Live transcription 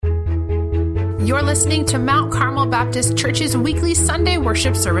You're listening to Mount Carmel Baptist Church's weekly Sunday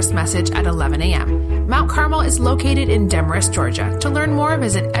worship service message at 11 a.m. Mount Carmel is located in Demarest, Georgia. To learn more,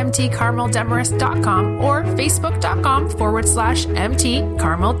 visit mtcarmeldemarest.com or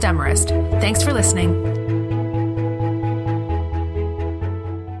facebook.com/mtcarmeldemarest. Thanks for listening.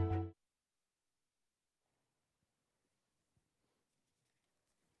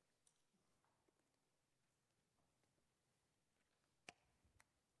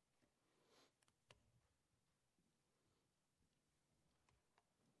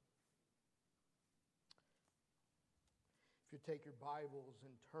 If you take your Bibles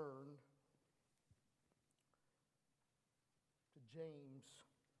and turn to James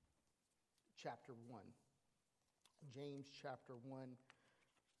chapter 1. James chapter 1.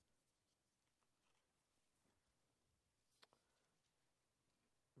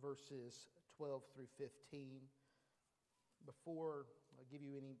 Verses 12 through 15. Before I give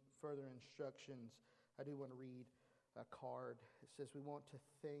you any further instructions, I do want to read a card. It says, "We want to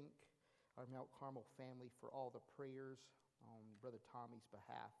thank our Mount Carmel family for all the prayers on Brother Tommy's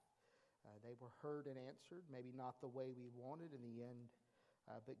behalf. They were heard and answered, maybe not the way we wanted in the end,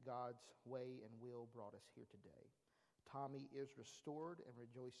 but God's way and will brought us here today. Tommy is restored and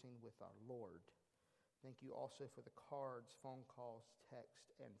rejoicing with our Lord. Thank you also for the cards, phone calls,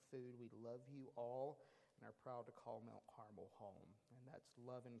 text, and food. We love you all and are proud to call Mount Carmel home." And that's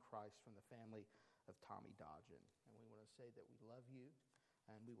love in Christ from the family of Tommy Dodgen. And we want to say that we love you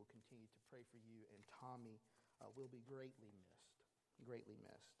and we will continue to pray for you. And Tommy will be greatly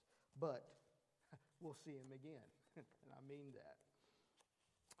missed. But we'll see him again, and I mean that.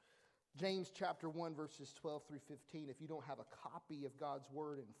 James chapter 1, verses 12 through 15. If you don't have a copy of God's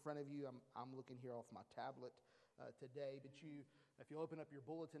Word in front of you, I'm looking here off my tablet today. But if you open up your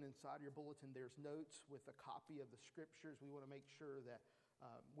bulletin, inside your bulletin, there's notes with a copy of the Scriptures. We want to make sure that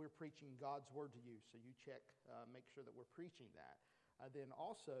we're preaching God's Word to you. So you check, make sure that we're preaching that. Then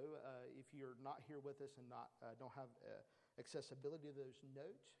also, if you're not here with us and don't have accessibility to those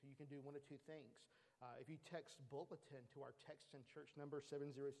notes, you can do one of two things. If you text bulletin to our text and church number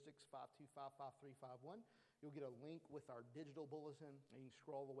 706-525-5351, you'll get a link with our digital bulletin, and you can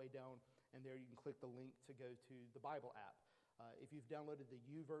scroll all the way down, and there you can click the link to go to the Bible app. If you've downloaded the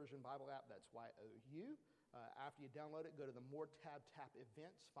YouVersion Bible app, that's YOU. After you download it, go to the More tab, tap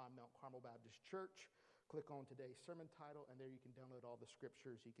Events, find Mount Carmel Baptist Church. Click on today's sermon title, and there you can download all the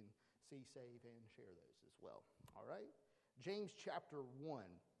scriptures. You can see, save, and share those as well. All right? James chapter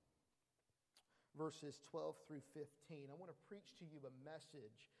 1, verses 12 through 15. I want to preach to you a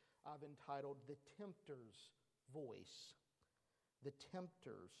message I've entitled, "The Tempter's Voice." The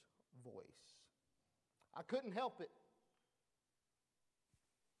Tempter's Voice. I couldn't help it.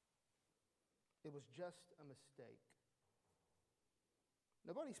 It was just a mistake.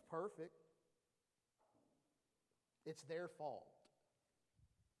 Nobody's perfect. It's their fault.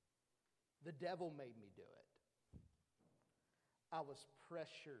 The devil made me do it. I was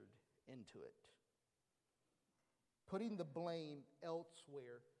pressured into it. Putting the blame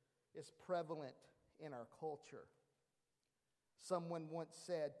elsewhere is prevalent in our culture. Someone once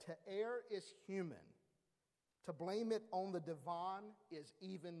said, "To err is human. To blame it on the divine is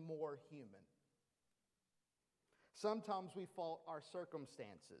even more human." Sometimes we fault our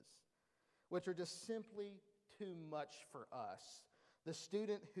circumstances, which are just simply too much for us. The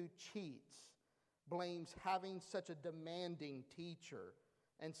student who cheats blames having such a demanding teacher,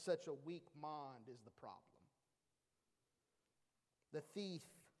 and such a weak mind is the problem. The thief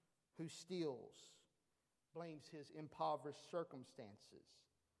who steals blames his impoverished circumstances.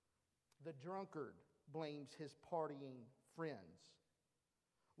 The drunkard blames his partying friends.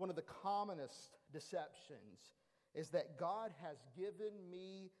 One of the commonest deceptions is that God has given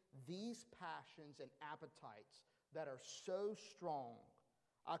me these passions and appetites that are so strong,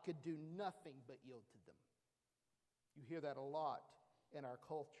 I could do nothing but yield to them. You hear that a lot in our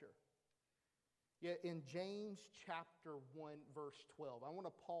culture. Yet in James chapter 1, verse 12, I want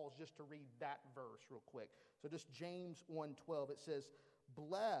to pause just to read that verse real quick. So just James 1:12, it says,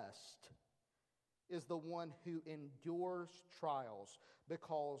 "Blessed is the one who endures trials,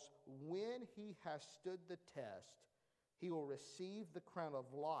 because when he has stood the test, he will receive the crown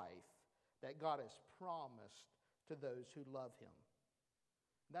of life that God has promised to those who love him."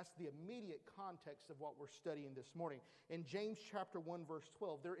 That's the immediate context of what we're studying this morning. In James chapter 1, verse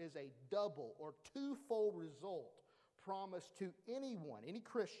 12, there is a double or twofold result promised to anyone, any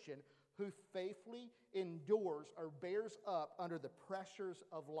Christian, who faithfully endures or bears up under the pressures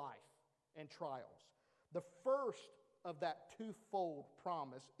of life and trials. The first of that twofold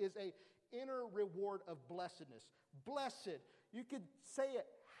promise is an inner reward of blessedness. Blessed, you could say it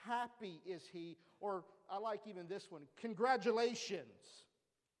happy is he, or I like even this one, congratulations.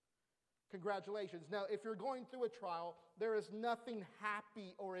 Congratulations. Now, if you're going through a trial, there is nothing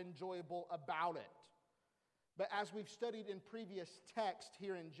happy or enjoyable about it. But as we've studied in previous texts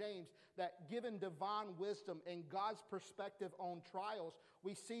here in James, that given divine wisdom and God's perspective on trials,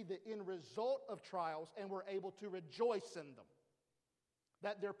 we see the end result of trials and we're able to rejoice in them.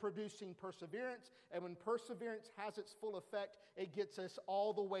 That they're producing perseverance, and when perseverance has its full effect, it gets us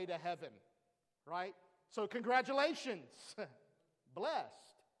all the way to heaven, right? So congratulations, blessed.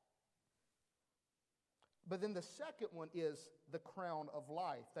 But then the second one is the crown of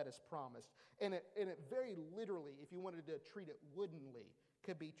life that is promised. And it very literally, if you wanted to treat it woodenly,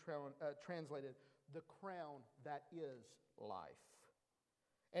 could be translated, the crown that is life.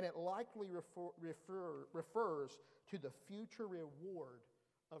 And it likely refers to the future reward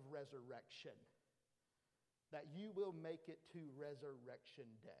of resurrection, that you will make it to resurrection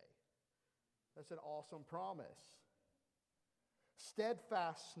day. That's an awesome promise.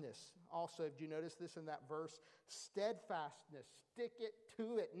 Steadfastness, also, did you notice this in that verse? Steadfastness,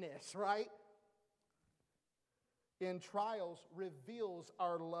 stick-it-to-itness, right? In trials reveals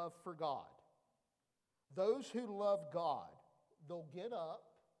our love for God. Those who love God, they'll get up,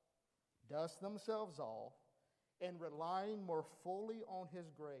 dust themselves off, and relying more fully on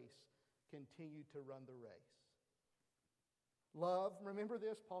His grace, continue to run the race. Love, remember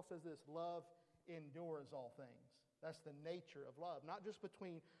this, Paul says this, love endures all things. That's the nature of love, not just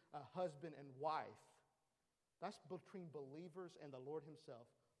between a husband and wife. That's between believers and the Lord Himself.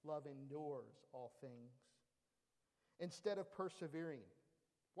 Love endures all things. Instead of persevering,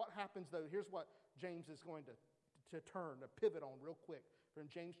 what happens though? Here's what James is going to pivot on real quick from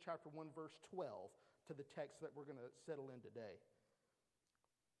James chapter 1 verse 12 to the text that we're going to settle in today.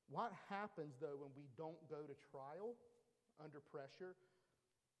 What happens though when we don't go to trial under pressure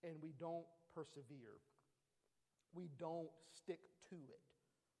and we don't persevere? We don't stick to it.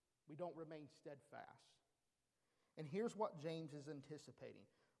 We don't remain steadfast. And here's what James is anticipating.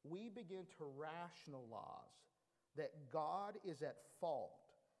 We begin to rationalize that God is at fault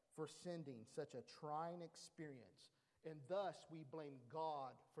for sending such a trying experience, and thus we blame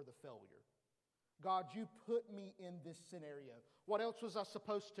God for the failure. God, you put me in this scenario. What else was I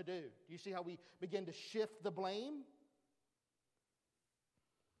supposed to do? Do you see how we begin to shift the blame?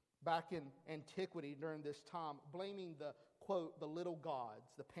 Back in antiquity during this time, blaming the, quote, the little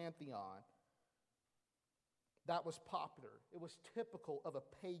gods, the pantheon, that was popular. It was typical of a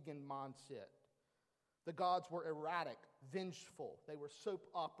pagan mindset. The gods were erratic, vengeful. They were soap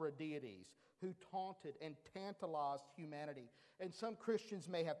opera deities who taunted and tantalized humanity. And some Christians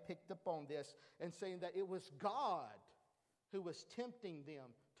may have picked up on this and saying that it was God who was tempting them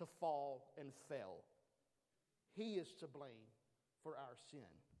to fall and fail. He is to blame for our sin.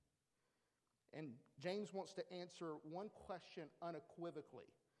 And James wants to answer one question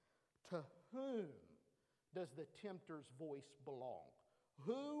unequivocally. To whom does the tempter's voice belong?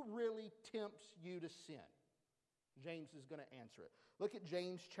 Who really tempts you to sin? James is going to answer it. Look at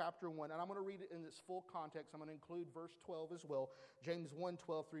James chapter 1, and I'm going to read it in its full context. I'm going to include verse 12 as well. James 1,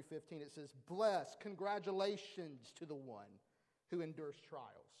 12 through 15. It says, "Bless, congratulations to the one who endures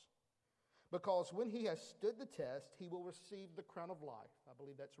trials. Because when he has stood the test, he will receive the crown of life." I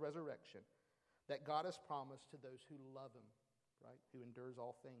believe that's resurrection. That God has promised to those who love Him, right? Who endures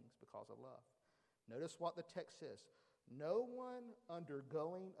all things because of love. Notice what the text says. No one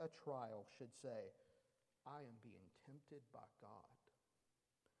undergoing a trial should say, "I am being tempted by God."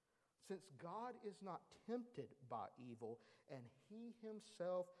 Since God is not tempted by evil, and He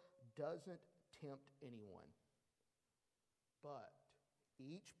Himself doesn't tempt anyone. But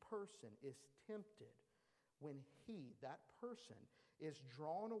each person is tempted when he, that person, is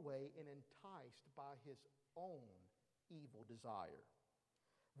drawn away and enticed by his own evil desire.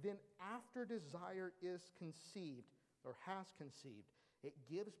 Then after desire is conceived, or has conceived, it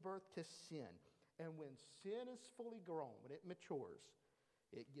gives birth to sin. And when sin is fully grown, when it matures,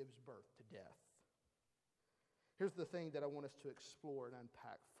 it gives birth to death. Here's the thing that I want us to explore and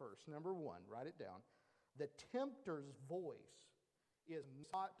unpack first. Number one, write it down. The tempter's voice is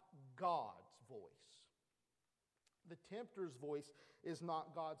not God's voice. The tempter's voice is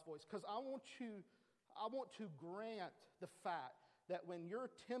not God's voice. Because I want to grant the fact that when you're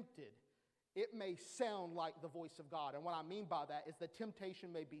tempted, it may sound like the voice of God. And what I mean by that is the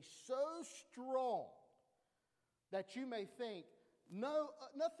temptation may be so strong that you may think, no,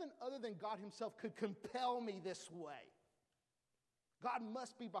 nothing other than God Himself could compel me this way. God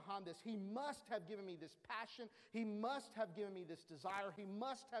must be behind this. He must have given me this passion. He must have given me this desire. He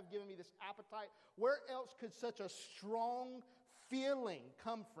must have given me this appetite. Where else could such a strong feeling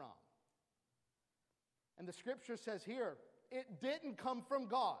come from? And the scripture says here, it didn't come from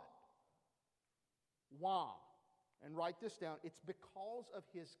God. Why? And write this down. It's because of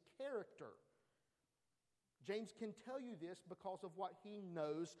his character. James can tell you this because of what he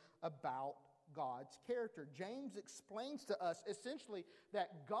knows about God's character. James explains to us essentially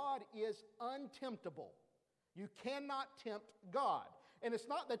that God is untemptable. You cannot tempt God. And it's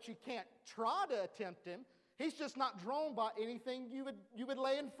not that you can't try to tempt him. He's just not drawn by anything you would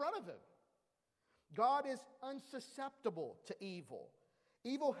lay in front of him. God is unsusceptible to evil.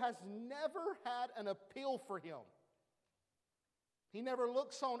 Evil has never had an appeal for him. He never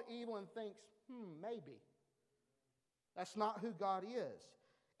looks on evil and thinks, maybe. That's not who God is.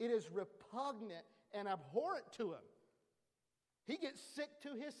 It is repugnant and abhorrent to him. He gets sick to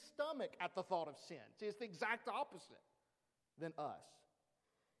his stomach at the thought of sin. See, it's the exact opposite than us.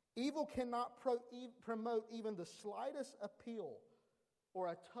 Evil cannot promote even the slightest appeal or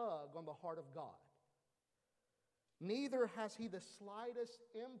a tug on the heart of God. Neither has he the slightest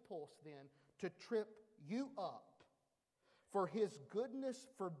impulse then to trip you up. For his goodness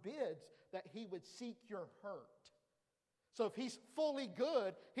forbids that he would seek your hurt. So if he's fully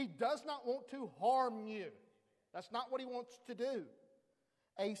good, he does not want to harm you. That's not what he wants to do.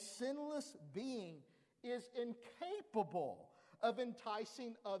 A sinless being is incapable of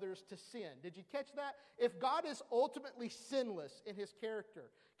enticing others to sin. Did you catch that? If God is ultimately sinless in his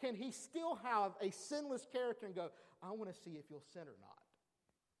character, can he still have a sinless character and go, I want to see if you'll sin or not?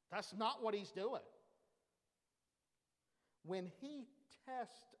 That's not what he's doing. When he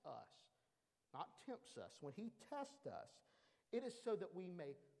tests us, not tempts us, when he tests us, it is so that we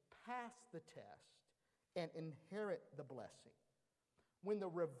may pass the test and inherit the blessing. When the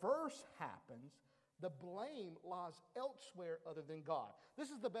reverse happens, the blame lies elsewhere other than God.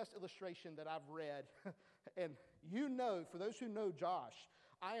 This is the best illustration that I've read. And you know, for those who know Josh,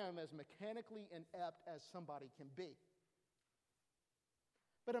 I am as mechanically inept as somebody can be.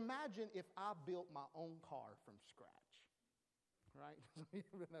 But imagine if I built my own car from scratch. Right? You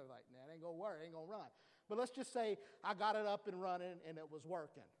know, like, nah, it ain't going to work, it ain't going to run. But let's just say I got it up and running and it was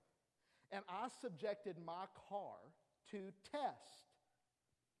working. And I subjected my car to test.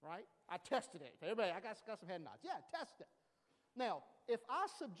 Right? I tested it. Everybody, I got some head nods. Yeah, test it. Now, if I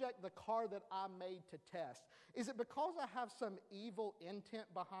subject the car that I made to test, is it because I have some evil intent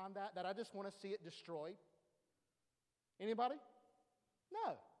behind that I just want to see it destroyed? Anybody?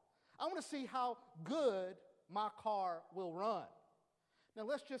 No. I want to see how good my car will run. Now,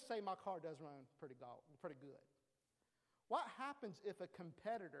 let's just say my car does run pretty good. What happens if a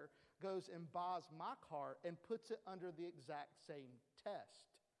competitor goes and buys my car and puts it under the exact same test?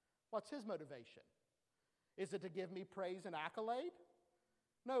 What's his motivation? Is it to give me praise and accolade?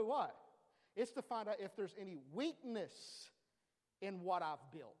 No, what? It's to find out if there's any weakness in what I've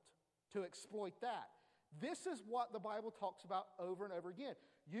built, to exploit that. This is what the Bible talks about over and over again.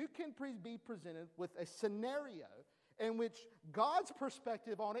 You can be presented with a scenario in which God's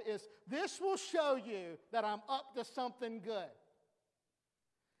perspective on it is, this will show you that I'm up to something good.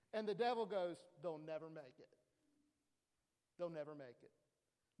 And the devil goes, they'll never make it. They'll never make it.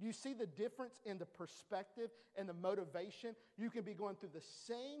 You see the difference in the perspective and the motivation? You can be going through the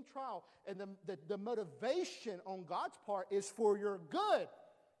same trial, and the motivation on God's part is for your good.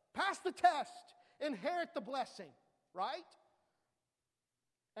 Pass the test. Inherit the blessing, right?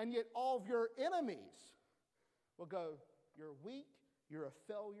 And yet all of your enemies will go, you're weak, you're a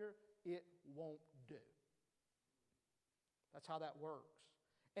failure, it won't do. That's how that works.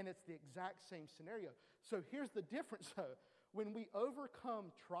 And it's the exact same scenario. So here's the difference, though. When we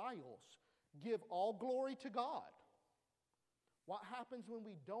overcome trials, give all glory to God. What happens when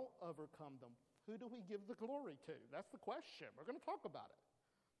we don't overcome them? Who do we give the glory to? That's the question. We're going to talk about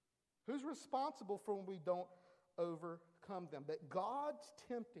it. Who's responsible for when we don't overcome them? But God's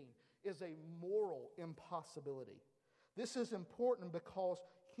tempting is a moral impossibility. This is important because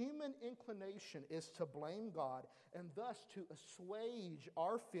human inclination is to blame God and thus to assuage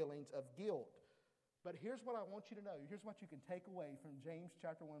our feelings of guilt. But here's what I want you to know. Here's what you can take away from James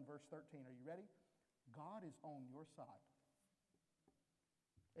chapter 1, verse 13. Are you ready? God is on your side.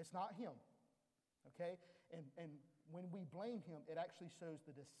 It's not him. Okay? And when we blame him, it actually shows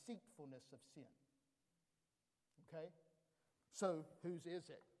the deceitfulness of sin. Okay? So, whose is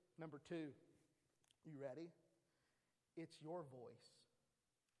it? Number 2. You ready? It's your voice.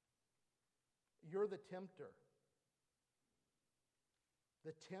 You're the tempter.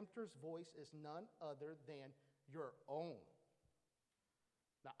 The tempter's voice is none other than your own.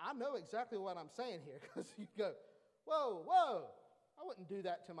 Now, I know exactly what I'm saying here because you go, whoa, I wouldn't do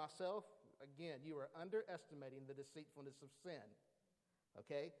that to myself. Again, you are underestimating the deceitfulness of sin.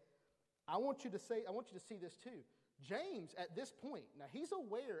 Okay? I want you to see this too. James, at this point, now he's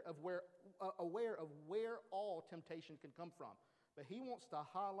aware of where all temptation can come from, but he wants to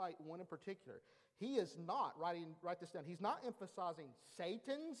highlight one in particular. He is not, write this down, he's not emphasizing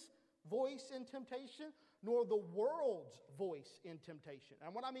Satan's voice in temptation, nor the world's voice in temptation.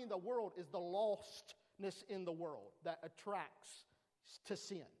 And what I mean the world is the lostness in the world that attracts to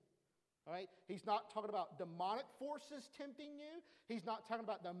sin. All right? He's not talking about demonic forces tempting you. He's not talking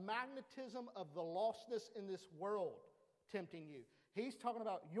about the magnetism of the lostness in this world tempting you. He's talking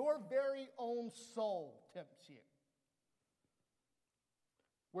about your very own soul tempts you.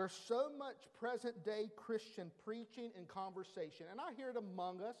 Where so much present-day Christian preaching and conversation, and I hear it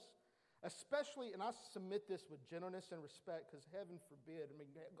among us, especially, and I submit this with gentleness and respect, because heaven forbid,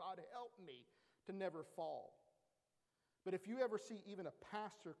 God help me to never fall. But if you ever see even a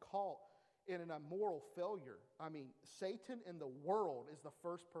pastor caught in an immoral failure, Satan in the world is the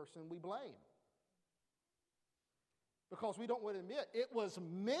first person we blame. Because we don't want to admit, it was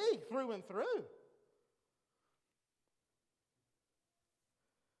me through and through.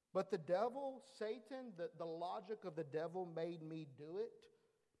 But the devil, Satan, the logic of the devil made me do it,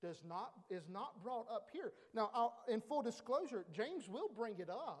 is not brought up here. Now, in full disclosure, James will bring it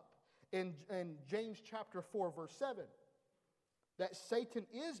up in James chapter 4, verse 7. That Satan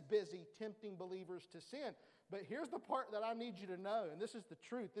is busy tempting believers to sin. But here's the part that I need you to know, and this is the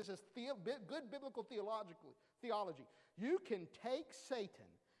truth. This is good biblical theology. You can take Satan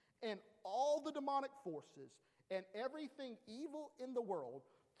and all the demonic forces and everything evil in the world,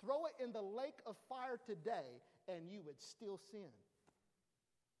 throw it in the lake of fire today, and you would still sin.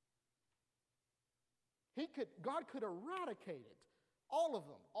 God could eradicate it. All of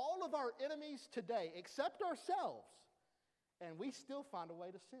them. All of our enemies today, except ourselves. And we still find a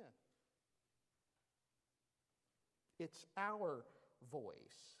way to sin. It's our voice.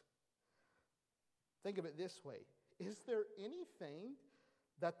 Think of it this way. Is there anything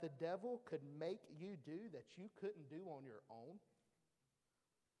that the devil could make you do that you couldn't do on your own?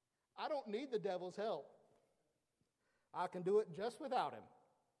 I don't need the devil's help. I can do it just without him.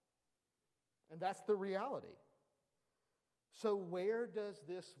 And that's the reality. So where does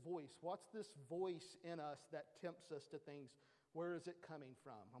this voice, what's this voice in us that tempts us to things? Where is it coming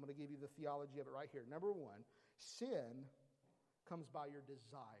from? I'm going to give you the theology of it right here. Number one, sin comes by your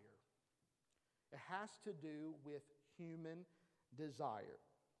desire. It has to do with human desire.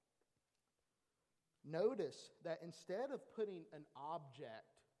 Notice that instead of putting an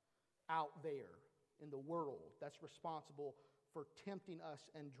object out there in the world that's responsible for tempting us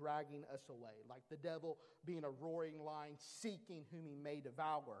and dragging us away, like the devil being a roaring lion seeking whom he may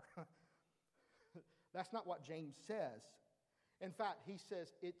devour. That's not what James says. In fact, he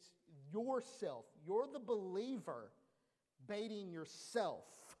says it's yourself. You're the believer baiting yourself.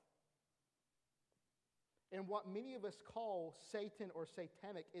 And what many of us call Satan or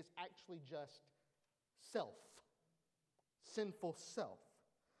satanic is actually just self, sinful self.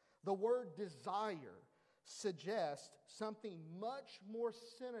 The word desire suggests something much more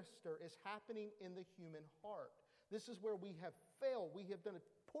sinister is happening in the human heart. This is where we have failed. We have done a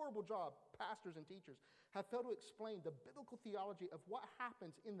horrible job, pastors and teachers, have failed to explain the biblical theology of what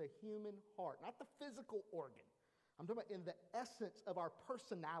happens in the human heart, not the physical organ. I'm talking about in the essence of our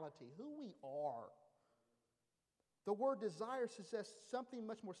personality, who we are. The word desire suggests something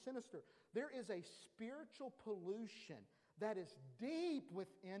much more sinister. There is a spiritual pollution that is deep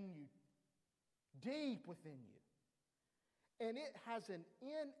within you. Deep within you. And it has an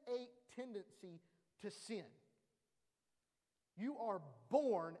innate tendency to sin. You are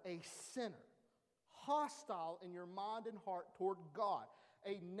born a sinner, hostile in your mind and heart toward God.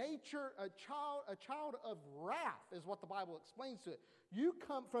 A child of wrath is what the Bible explains to it. You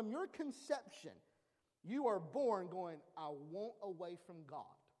come from your conception. You are born going, I want away from God.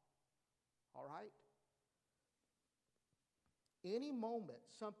 All right? Any moment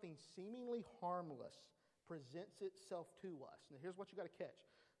something seemingly harmless presents itself to us. Now here's what you got to catch.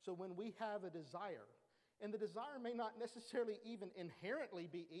 So when we have a desire, and the desire may not necessarily even inherently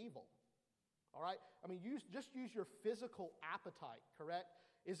be evil. All right? Just use your physical appetite, correct?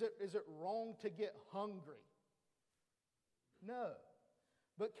 Is it wrong to get hungry? No.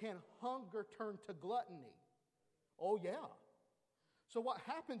 But can hunger turn to gluttony? Oh, yeah. So what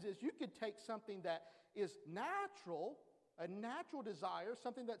happens is you could take something that is natural, a natural desire,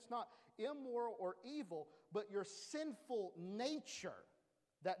 something that's not immoral or evil, but your sinful nature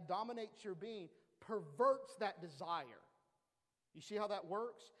that dominates your being perverts that desire. You see how that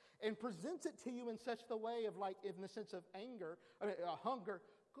works? And presents it to you in such the way of in the sense of hunger,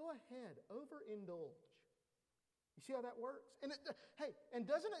 go ahead, overindulge. You see how that works? And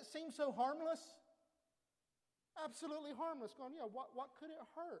doesn't it seem so harmless? Absolutely harmless. Going, yeah, what could it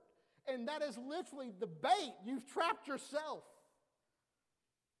hurt? And that is literally the bait. You've trapped yourself.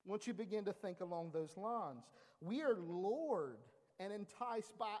 Once you begin to think along those lines, we are lured and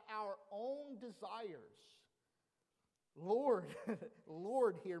enticed by our own desires. Lord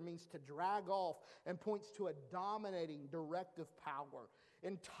here means to drag off and points to a dominating, directive power.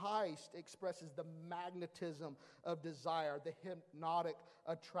 Enticed expresses the magnetism of desire, the hypnotic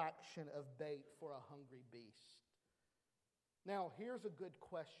attraction of bait for a hungry beast. Now, here's a good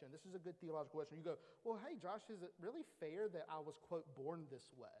question. This is a good theological question. You go, well, hey, Josh, is it really fair that I was, quote, born this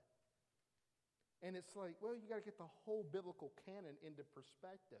way? And it's like, well, you got to get the whole biblical canon into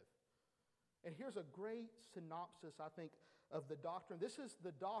perspective. And here's a great synopsis, I think, of the doctrine. This is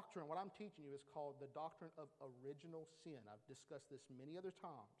the doctrine. What I'm teaching you is called the doctrine of original sin. I've discussed this many other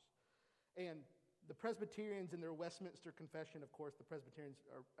times. And the Presbyterians in their Westminster Confession, of course, the Presbyterians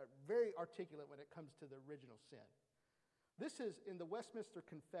are very articulate when it comes to the original sin. This is in the Westminster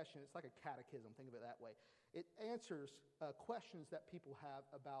Confession. It's like a catechism. Think of it that way. It answers questions that people have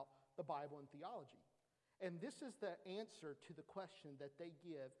about the Bible and theology. And this is the answer to the question that they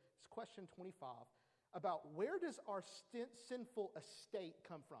give. It's question 25 about where does our sinful estate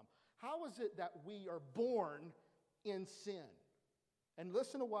come from? How is it that we are born in sin? And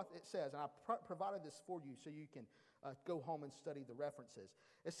listen to what it says. And I provided this for you so you can go home and study the references.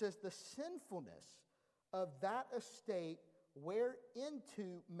 It says, the sinfulness of that estate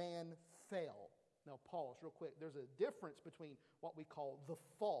whereinto man fell. Now pause real quick. There's a difference between what we call the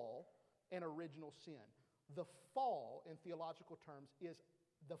fall and original sin. The fall, in theological terms, is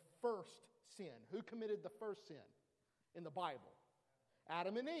the first sin. Who committed the first sin in the Bible?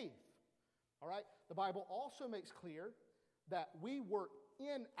 Adam and Eve. All right? The Bible also makes clear that we were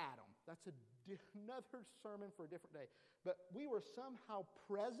in Adam. That's another sermon for a different day. But we were somehow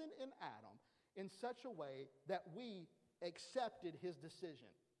present in Adam in such a way that we accepted his decision.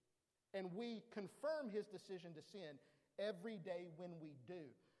 And we confirm his decision to sin every day when we do.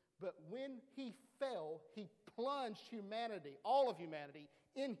 But when he fell, he plunged humanity, all of humanity,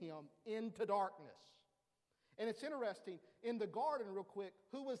 in him into darkness. And it's interesting, in the garden, real quick,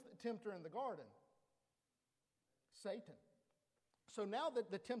 who was the tempter in the garden? Satan. So now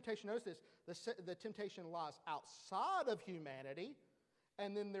that the temptation, notice this, the temptation lies outside of humanity,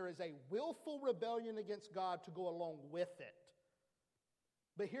 and then there is a willful rebellion against God to go along with it.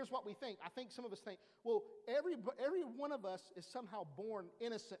 But here's what we think. I think some of us think, well, every one of us is somehow born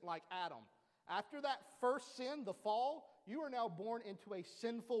innocent like Adam. After that first sin, the fall, you are now born into a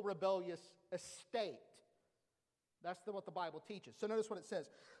sinful, rebellious estate. That's what the Bible teaches. So notice what it says.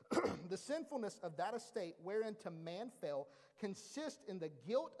 The sinfulness of that estate whereinto man fell consists in the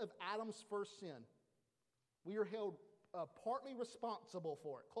guilt of Adam's first sin. We are held partly responsible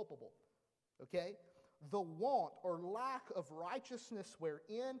for it, culpable. Okay? The want or lack of righteousness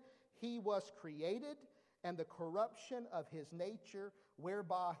wherein he was created, and the corruption of his nature,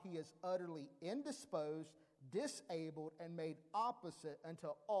 whereby he is utterly indisposed, disabled, and made opposite unto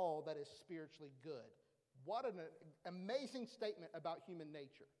all that is spiritually good. What an amazing statement about human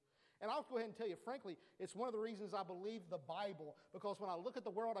nature. And I'll go ahead and tell you, frankly, it's one of the reasons I believe the Bible, because when I look at the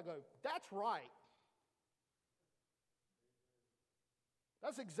world, I go, that's right.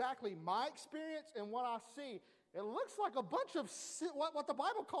 That's exactly my experience and what I see. It looks like a bunch of what the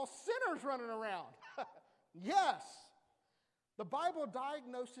Bible calls sinners running around. Yes. The Bible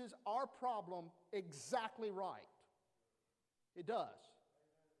diagnoses our problem exactly right. It does.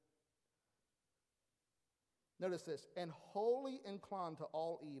 Notice this, and wholly inclined to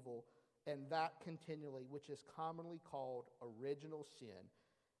all evil, and that continually, which is commonly called original sin,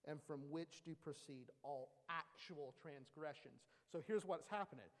 and from which do proceed all actual transgressions. So here's what's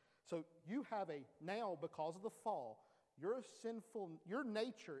happening. So you have now, because of the fall, your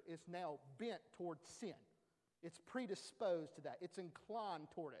nature is now bent towards sin. It's predisposed to that. It's inclined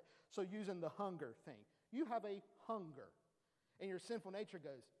toward it. So using the hunger thing, you have a hunger. And your sinful nature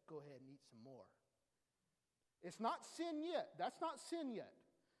goes, go ahead and eat some more. It's not sin yet. That's not sin yet.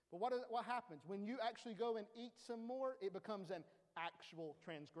 But what happens? When you actually go and eat some more, it becomes an actual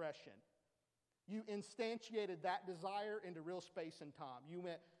transgression. You instantiated that desire into real space and time.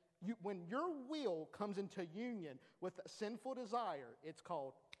 When your will comes into union with a sinful desire, it's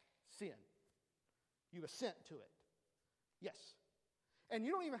called sin. You assent to it. Yes. And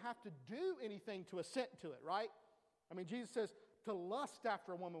you don't even have to do anything to assent to it, right? I mean, Jesus says to lust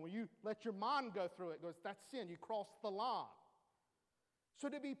after a woman, when you let your mind go through it, goes, that's sin. You cross the line. So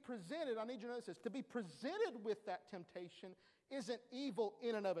to be presented, I need you to notice this, to be presented with that temptation isn't evil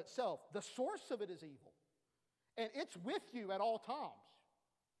in and of itself. The source of it is evil. And it's with you at all times.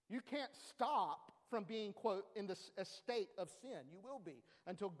 You can't stop from being, quote, in this state of sin. You will be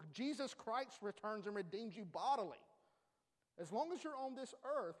until Jesus Christ returns and redeems you bodily. As long as you're on this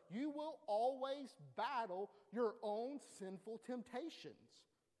earth, you will always battle your own sinful temptations.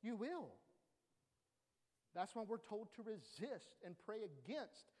 You will. That's why we're told to resist and pray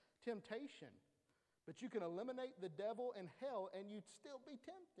against temptation. But you can eliminate the devil and hell and you'd still be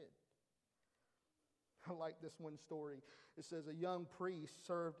tempted. I like this one story. It says a young priest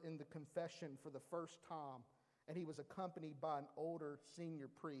served in the confession for the first time, and he was accompanied by an older senior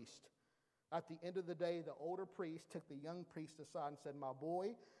priest. At the end of the day, the older priest took the young priest aside and said, "My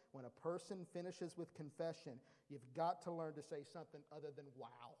boy, when a person finishes with confession, you've got to learn to say something other than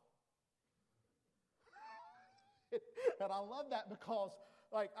wow." And I love that because,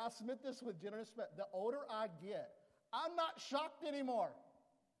 I submit this with generous respect. The older I get, I'm not shocked anymore.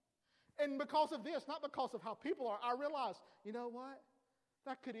 And because of this, not because of how people are, I realize, you know what?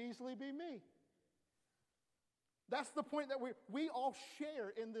 That could easily be me. That's the point that we all share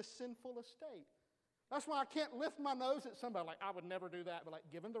in this sinful estate. That's why I can't lift my nose at somebody I would never do that. But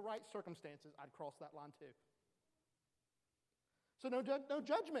given the right circumstances, I'd cross that line too. So no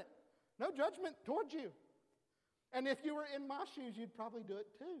judgment. No judgment towards you. And if you were in my shoes, you'd probably do it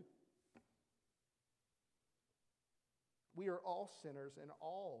too. We are all sinners and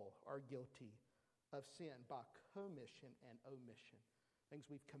all are guilty of sin by commission and omission. Things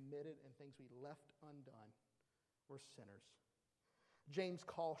we've committed and things we left undone. We're sinners. James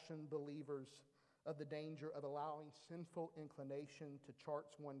cautioned believers of the danger of allowing sinful inclination to chart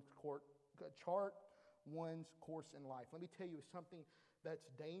one's course in life. Let me tell you something that's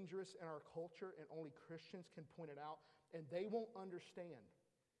dangerous in our culture, and only Christians can point it out, and they won't understand.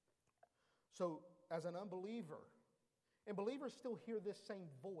 So, as an unbeliever, and believers still hear this same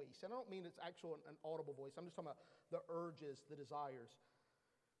voice, and I don't mean it's actual an audible voice. I'm just talking about the urges, the desires.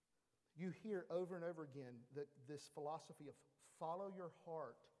 You hear over and over again this philosophy of follow your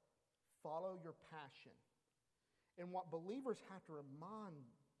heart, follow your passion. And what believers have to remind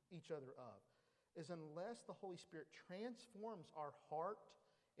each other of is unless the Holy Spirit transforms our heart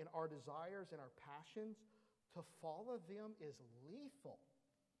and our desires and our passions, to follow them is lethal.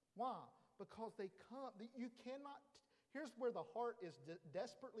 Why? Because you cannot, here's where the heart is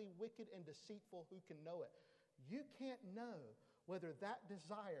desperately wicked and deceitful, who can know it? You can't know whether that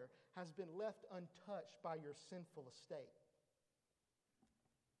desire has been left untouched by your sinful estate.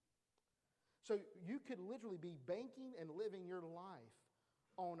 So you could literally be banking and living your life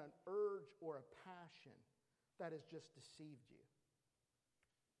on an urge or a passion that has just deceived you.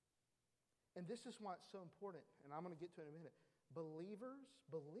 And this is why it's so important, and I'm going to get to it in a minute. Believers,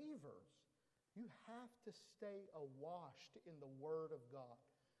 you have to stay awashed in the Word of God,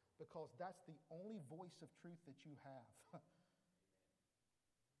 because that's the only voice of truth that you have.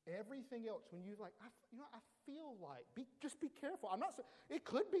 Everything else, when you're I feel like, just be careful. I'm not saying, it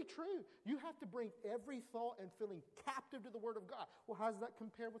could be true. You have to bring every thought and feeling captive to the Word of God. Well, how does that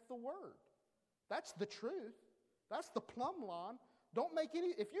compare with the Word? That's the truth. That's the plumb line. Don't make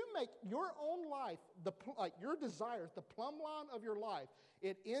if you make your own life, your desires, the plumb line of your life,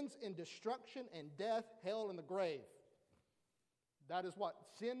 it ends in destruction and death, hell, and the grave. That is what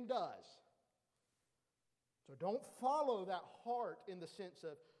sin does. So don't follow that heart in the sense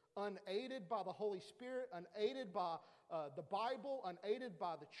of unaided by the Holy Spirit, unaided by the Bible, unaided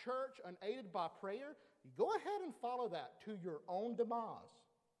by the church, unaided by prayer. You go ahead and follow that to your own demise.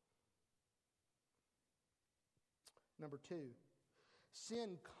 Number 2,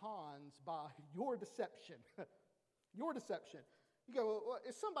 sin cons by your deception. Your deception. You go, well,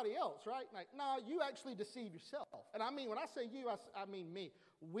 it's somebody else, right? No, you actually deceive yourself. And I mean, when I say you, I mean me.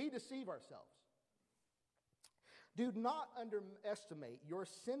 We deceive ourselves. Do not underestimate your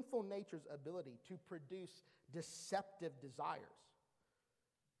sinful nature's ability to produce deceptive desires.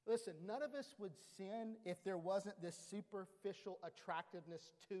 Listen, none of us would sin if there wasn't this superficial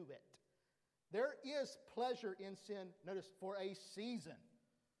attractiveness to it. There is pleasure in sin, notice, for a season.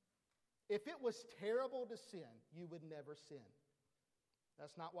 If it was terrible to sin, you would never sin.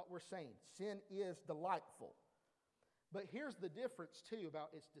 That's not what we're saying. Sin is delightful. But here's the difference, too, about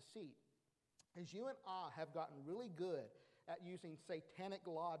its deceit. Is you and I have gotten really good at using satanic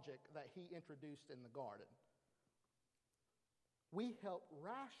logic that he introduced in the garden. We help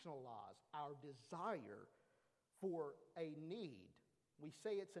rationalize our desire for a need. We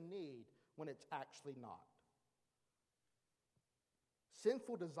say it's a need when it's actually not.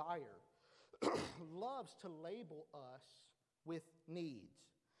 Sinful desire loves to label us with needs.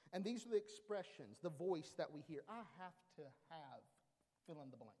 And these are the expressions, the voice that we hear. I have to have fill in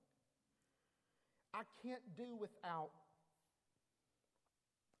the blank. I can't do without.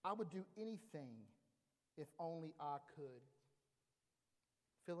 I would do anything if only I could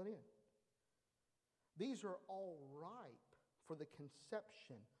fill it in. These are all ripe for the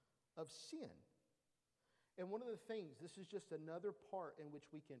conception of sin. And one of the things, this is just another part in which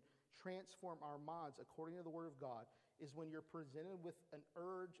we can transform our minds according to the Word of God, is when you're presented with an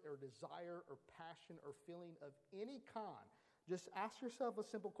urge or desire or passion or feeling of any kind, just ask yourself a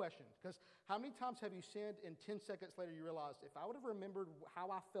simple question. Because how many times have you sinned and 10 seconds later you realized, if I would have remembered how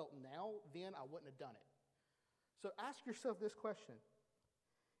I felt now, then I wouldn't have done it. So ask yourself this question.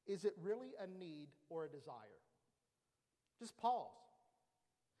 Is it really a need or a desire? Just pause.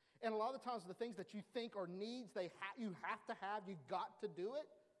 And a lot of the times the things that you think are needs, you have to have, you've got to do it,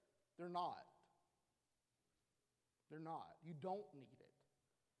 they're not. They're not. You don't need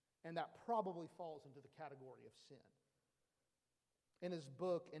it. And that probably falls into the category of sin. In his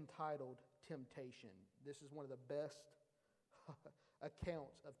book entitled Temptation, this is one of the best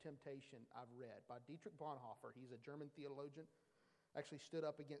accounts of temptation I've read by Dietrich Bonhoeffer. He's a German theologian, actually stood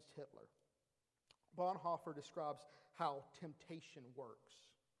up against Hitler. Bonhoeffer describes how temptation works.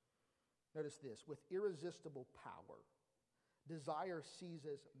 Notice this: with irresistible power, desire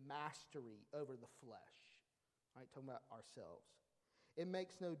seizes mastery over the flesh. Right, talking about ourselves. It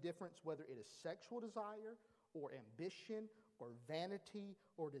makes no difference whether it is sexual desire or ambition or vanity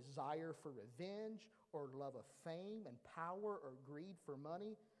or desire for revenge or love of fame and power or greed for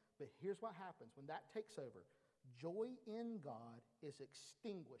money. But here's what happens when that takes over. Joy in God is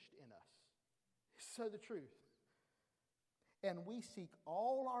extinguished in us. So the truth. And we seek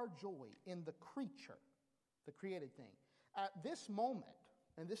all our joy in the creature, the created thing. At this moment,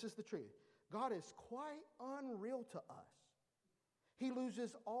 and this is the truth, God is quite unreal to us. He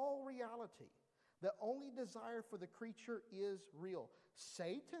loses all reality. The only desire for the creature is real.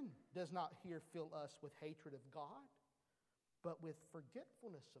 Satan does not here fill us with hatred of God, but with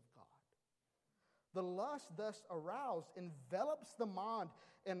forgetfulness of God. The lust thus aroused envelops the mind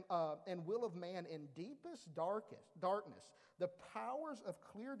and will of man in deepest darkness. The powers of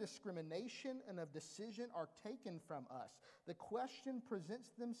clear discrimination and of decision are taken from us. The question presents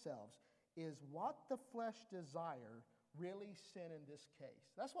themselves: is what the flesh desire really sin in this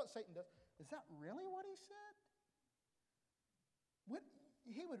case? That's what Satan does. Is that really what he said?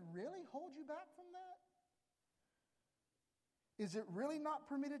 He would really hold you back from that? Is it really not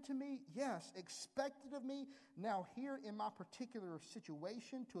permitted to me? Yes, expected of me. Now here in my particular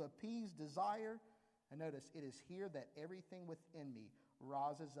situation to appease desire. And notice, it is here that everything within me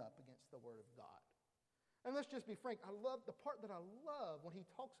rises up against the word of God. And let's just be frank. I love the part that I love when he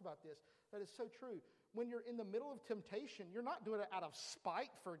talks about this. That is so true. When you're in the middle of temptation, you're not doing it out of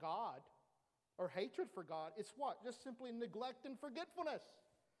spite for God or hatred for God. It's what? Just simply neglect and forgetfulness.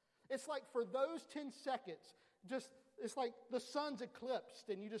 It's like for those 10 seconds, it's like the sun's eclipsed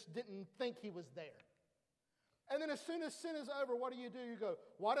and you just didn't think he was there. And then as soon as sin is over, what do? You go,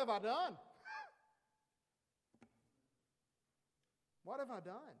 what have I done? What have I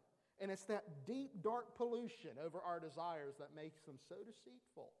done? And it's that deep, dark pollution over our desires that makes them so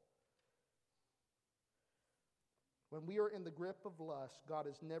deceitful. When we are in the grip of lust, God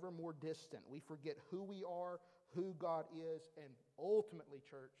is never more distant. We forget who we are, who God is, and ultimately,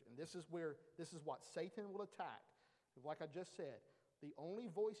 church, and this is what Satan will attack. Like I just said, the only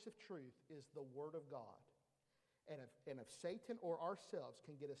voice of truth is the Word of God. And if Satan or ourselves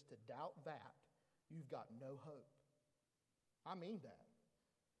can get us to doubt that, you've got no hope. I mean that.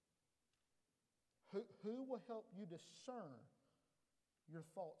 Who will help you discern your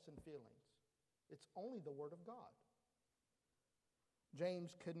thoughts and feelings? It's only the Word of God.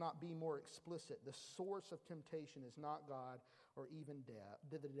 James could not be more explicit. The source of temptation is not God or even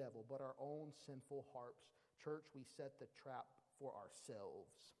the devil, but our own sinful hearts. Church, we set the trap for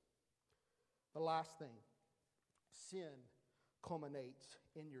ourselves. The last thing, sin culminates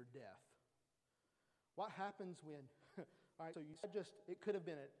in your death. What happens when... All right, so it could have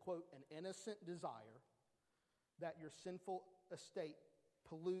been quote, an innocent desire that your sinful estate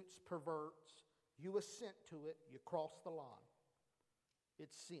pollutes, perverts. You assent to it, you cross the line.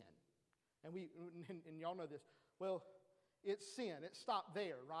 It's sin. And y'all know this. Well, it's sin. It stopped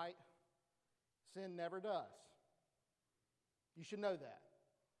there, right? Sin never does. You should know that.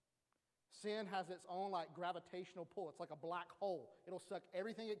 Sin has its own like gravitational pull. It's like a black hole. It'll suck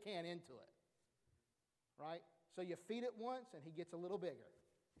everything it can into it. Right? So you feed it once and he gets a little bigger.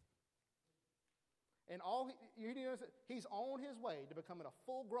 And he's on his way to becoming a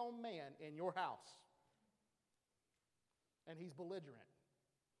full-grown man in your house. And he's belligerent.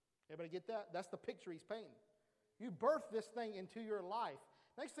 Everybody get that? That's the picture he's painting. You birth this thing into your life.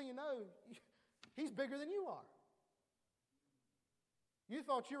 Next thing you know, he's bigger than you are. You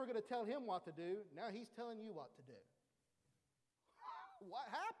thought you were going to tell him what to do. Now he's telling you what to do. What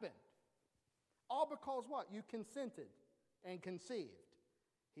happened? All because what? You consented and conceived.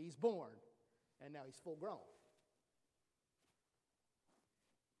 He's born, and now he's full grown.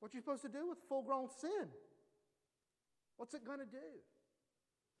 What you supposed to do with full-grown sin? What's it going to do?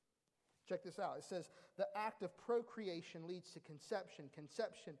 Check this out. It says, the act of procreation leads to conception,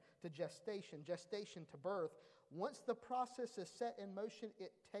 conception to gestation, gestation to birth. Once the process is set in motion,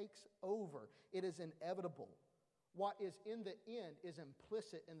 it takes over. It is inevitable. What is in the end is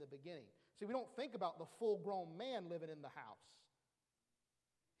implicit in the beginning. See, we don't think about the full-grown man living in the house.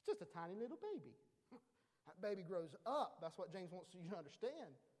 It's just a tiny little baby. That baby grows up. That's what James wants you to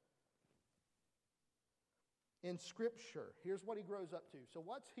understand. In Scripture, here's what he grows up to. So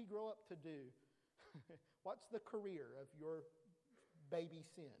what's he grow up to do? What's the career of your baby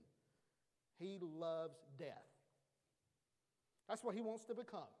sin? He loves death. That's what he wants to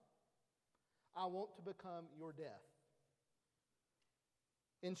become. I want to become your death.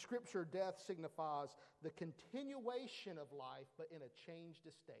 In Scripture, death signifies the continuation of life, but in a changed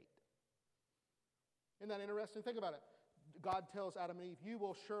estate. Isn't that interesting? Think about it. God tells Adam and Eve, you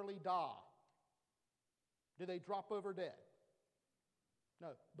will surely die. Do they drop over dead? No.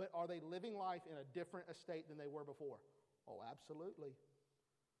 But are they living life in a different estate than they were before? Oh, absolutely.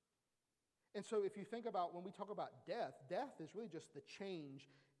 And so if you think about when we talk about death, death is really just the change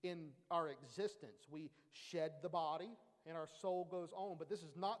in our existence. We shed the body and our soul goes on, but this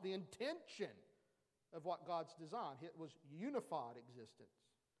is not the intention of what God's designed. It was unified existence.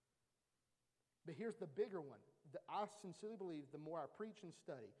 But here's the bigger one. I sincerely believe the more I preach and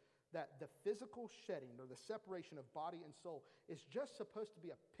study, that the physical shedding or the separation of body and soul is just supposed to be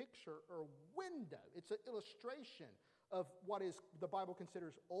a picture or window. It's an illustration of what is the Bible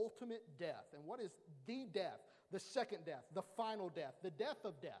considers ultimate death. And what is the death? The second death, the final death, the death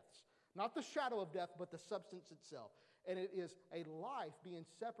of deaths. Not the shadow of death, but the substance itself. And it is a life being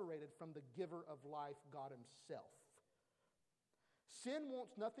separated from the giver of life, God himself. Sin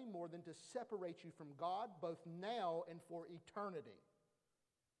wants nothing more than to separate you from God, both now and for eternity.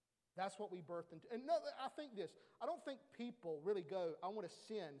 That's what we birthed into. And no, I think this. I don't think people really go, I want to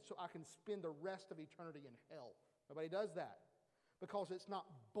sin so I can spend the rest of eternity in hell. Nobody does that. Because it's not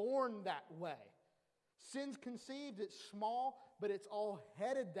born that way. Sin's conceived, it's small, but it's all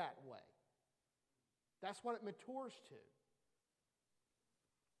headed that way. That's what it matures to.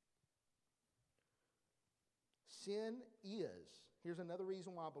 Sin is. Here's another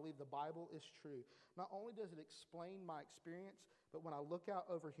reason why I believe the Bible is true. Not only does it explain my experience, but when I look out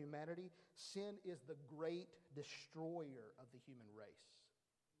over humanity, sin is the great destroyer of the human race.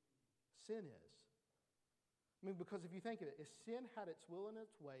 Sin is. I mean, because if you think of it, if sin had its will and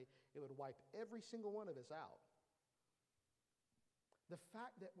its way, it would wipe every single one of us out. The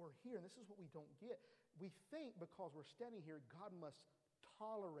fact that we're here, and this is what we don't get, we think because we're standing here, God must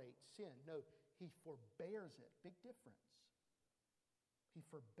tolerate sin. No, he forbears it. Big difference. He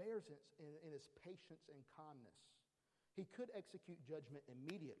forbears it in his patience and kindness. He could execute judgment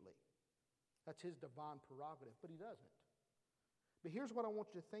immediately. That's his divine prerogative, but he doesn't. But here's what I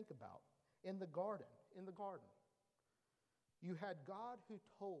want you to think about. In the garden, you had God who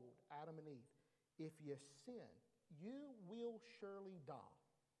told Adam and Eve, if you sin, you will surely die.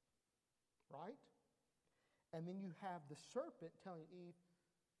 Right? And then you have the serpent telling Eve,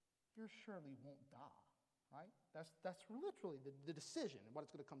 you surely won't die. Right? That's literally the decision and what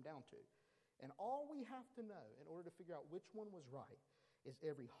it's going to come down to. And all we have to know in order to figure out which one was right is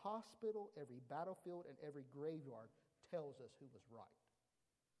every hospital, every battlefield, and every graveyard tells us who was right.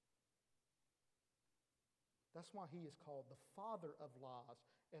 That's why he is called the father of lies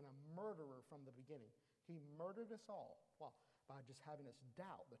and a murderer from the beginning. He murdered us all. Why? By just having us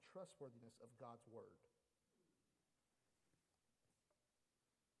doubt the trustworthiness of God's word.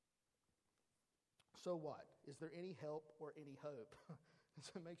 So what? Is there any help or any hope?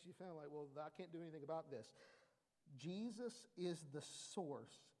 So it makes you feel like, well, I can't do anything about this. Jesus is the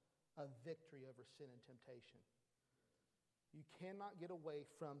source of victory over sin and temptation. You cannot get away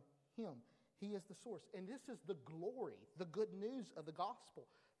from him. He is the source. And this is the glory, the good news of the gospel.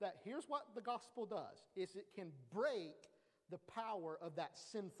 That here's what the gospel does, is it can break the power of that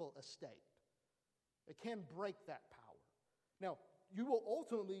sinful estate. It can break that power. Now, you will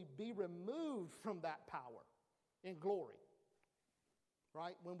ultimately be removed from that power in glory.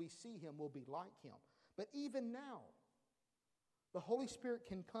 Right? When we see him, we'll be like him. But even now, the Holy Spirit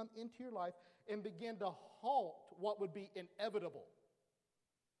can come into your life and begin to halt what would be inevitable.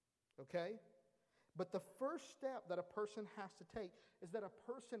 Okay? But the first step that a person has to take is that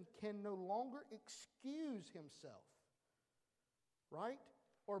a person can no longer excuse himself, right?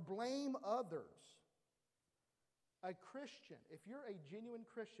 Or blame others. A Christian, if you're a genuine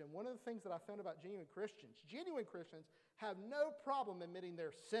Christian, one of the things that I found about genuine Christians have no problem admitting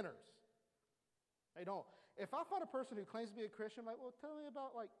they're sinners. They don't. If I find a person who claims to be a Christian, I'm like, well, tell me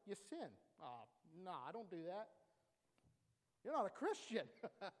about, your sin. No, I don't do that. You're not a Christian.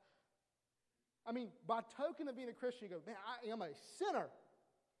 I mean, by token of being a Christian, you go, man, I am a sinner.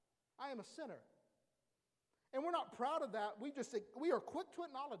 I am a sinner. And we're not proud of that. We are quick to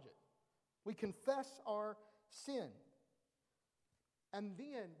acknowledge it. We confess our sin. And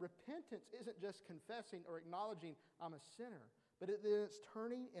then repentance isn't just confessing or acknowledging I'm a sinner, but it's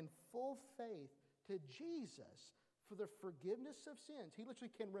turning in full faith to Jesus for the forgiveness of sins. He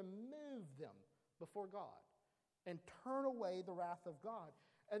literally can remove them before God and turn away the wrath of God.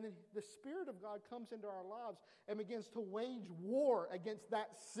 And then the Spirit of God comes into our lives and begins to wage war against that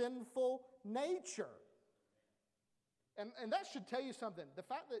sinful nature. And that should tell you something. The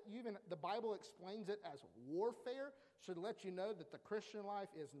fact that even the Bible explains it as warfare should let you know that the Christian life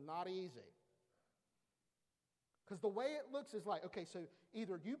is not easy. Because the way it looks is like, okay, so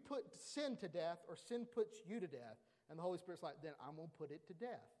either you put sin to death or sin puts you to death. And the Holy Spirit's like, then I'm going to put it to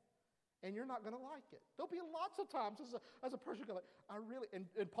death. And you're not going to like it. There'll be lots of times as a person go like, and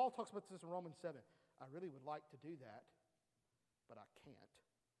Paul talks about this in Romans 7. I really would like to do that, but I can't.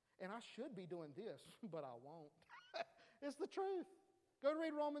 And I should be doing this, but I won't. It's the truth. Go to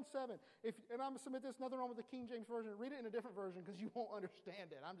read Romans 7. And I'm going to submit this, nothing wrong with the King James Version. Read it in a different version because you won't understand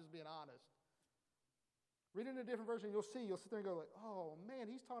it. I'm just being honest. Read it in a different version, you'll sit there and go like, oh man,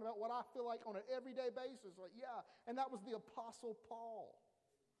 he's talking about what I feel like on an everyday basis. Like, yeah, and that was the Apostle Paul.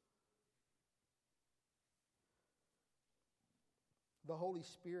 The Holy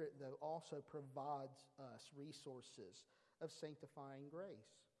Spirit, though, also provides us resources of sanctifying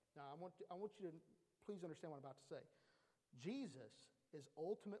grace. Now, I want you to please understand what I'm about to say. Jesus is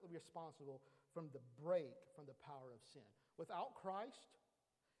ultimately responsible from the power of sin. Without Christ,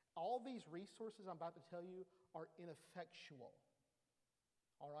 all these resources I'm about to tell you are ineffectual.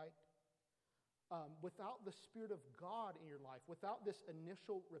 All right? Without the Spirit of God in your life, without this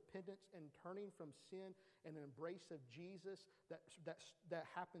initial repentance and turning from sin and an embrace of Jesus that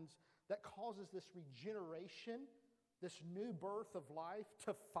happens, that causes this regeneration, this new birth of life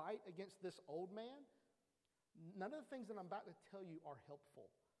to fight against this old man, none of the things that I'm about to tell you are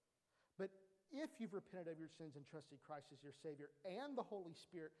helpful. But if you've repented of your sins and trusted Christ as your Savior and the Holy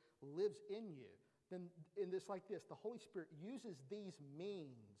Spirit lives in you, then it's like this. The Holy Spirit uses these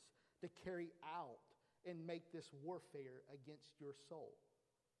means to carry out and make this warfare against your soul.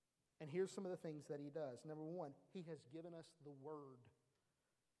 And here's some of the things that he does. Number one, he has given us the Word.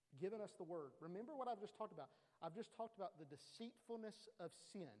 Given us the Word. Remember what I've just talked about. I've just talked about the deceitfulness of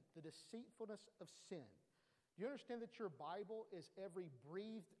sin. The deceitfulness of sin. Do you understand that your Bible is every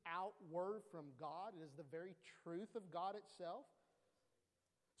breathed out word from God? It is the very truth of God itself.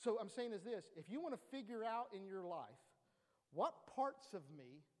 So I'm saying is this, if you want to figure out in your life what parts of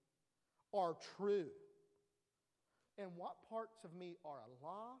me are true and what parts of me are a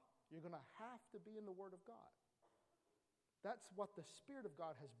lie, you're going to have to be in the Word of God. That's what the Spirit of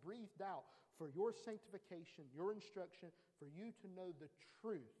God has breathed out for your sanctification, your instruction, for you to know the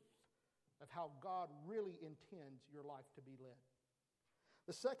truth of how God really intends your life to be led.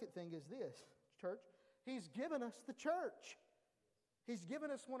 The second thing is this, church. He's given us the church. He's given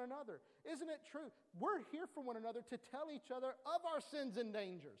us one another. Isn't it true? We're here for one another to tell each other of our sins and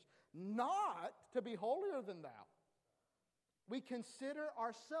dangers, not to be holier than thou. We consider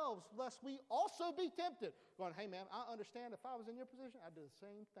ourselves lest we also be tempted. Going, hey man, I understand if I was in your position, I'd do the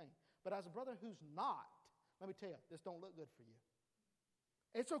same thing. But as a brother who's not, let me tell you, this don't look good for you.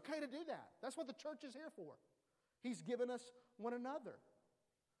 It's okay to do that. That's what the church is here for. He's given us one another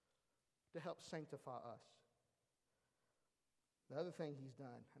to help sanctify us. The other thing he's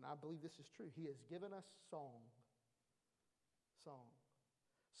done, and I believe this is true, he has given us song. Song.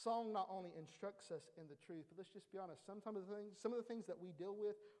 Song not only instructs us in the truth, but let's just be honest, some of the things that we deal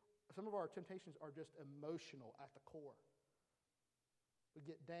with, some of our temptations are just emotional at the core. We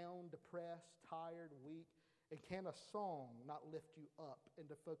get down, depressed, tired, weak. And can a song not lift you up and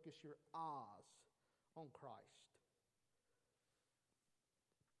to focus your eyes on Christ?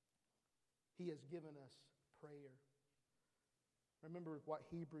 He has given us prayer. Remember what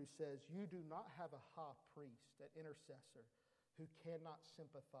Hebrews says, you do not have a high priest, an intercessor, who cannot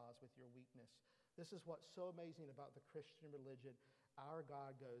sympathize with your weakness. This is what's so amazing about the Christian religion. Our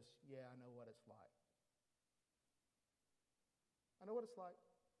God goes, yeah, I know what it's like. I know what it's like.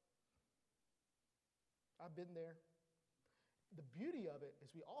 I've been there. The beauty of it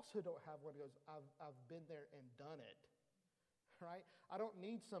is we also don't have one who goes, I've been there and done it, right? I don't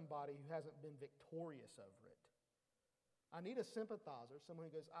need somebody who hasn't been victorious over it. I need a sympathizer, someone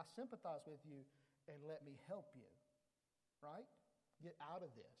who goes, I sympathize with you and let me help you, right? Get out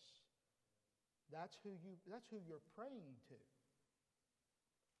of this. That's who you're praying to.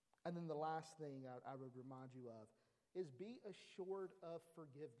 And then the last thing I would remind you of is be assured of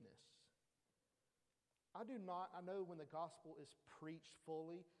forgiveness. I know when the gospel is preached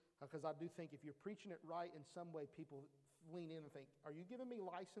fully, because I do think if you're preaching it right in some way, people lean in and think, are you giving me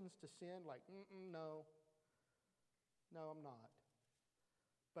license to sin? Like, no. No, I'm not.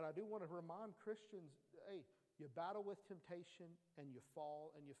 But I do want to remind Christians, hey, you battle with temptation and you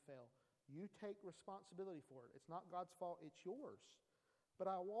fall and you fail. You take responsibility for it. It's not God's fault, it's yours.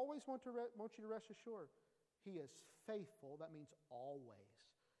 But I always want you to rest assured, He is faithful, that means always,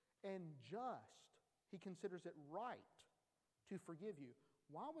 and just. He considers it right to forgive you.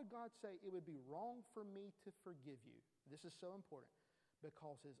 Why would God say it would be wrong for me to forgive you? This is so important.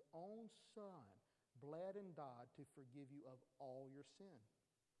 Because His own Son bled and died to forgive you of all your sin.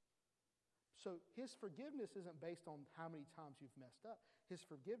 So His forgiveness isn't based on how many times you've messed up. His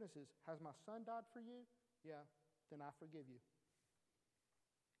forgiveness is, has my Son died for you? Yeah, then I forgive you.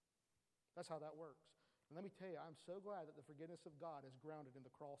 That's how that works. And let me tell you, I'm so glad that the forgiveness of God is grounded in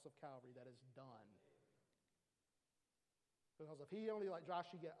the cross of Calvary that is done. Because if He only, like Josh,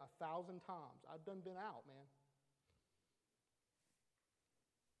 you get 1,000 times, I've been out, man.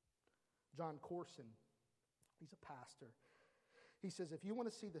 John Corson, he's a pastor. He says, if you want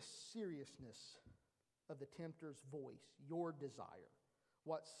to see the seriousness of the tempter's voice, your desire,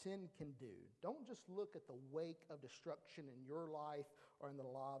 what sin can do, don't just look at the wake of destruction in your life or in the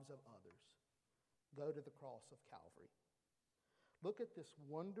lives of others. Go to the cross of Calvary. Look at this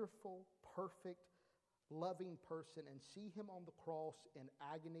wonderful, perfect, loving person and see Him on the cross in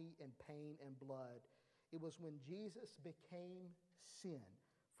agony and pain and blood. It was when Jesus became sin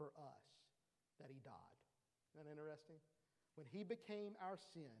for us that He died. Isn't that interesting? When He became our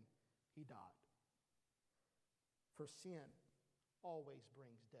sin, He died. For sin always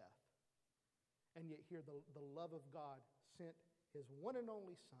brings death. And yet here the love of God sent His one and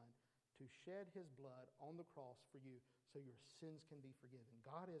only Son to shed His blood on the cross for you so your sins can be forgiven.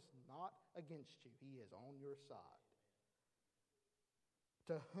 God is not against you. He is on your side.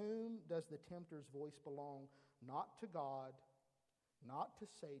 To whom does the tempter's voice belong? Not to God, not to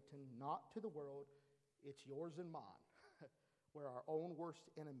Satan, not to the world. It's yours and mine. We're our own worst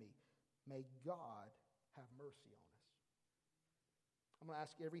enemy. May God have mercy on us. I'm going to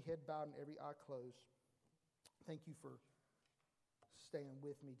ask every head bowed and every eye closed. Thank you for staying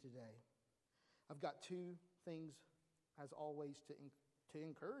with me today. I've got two things, as always, to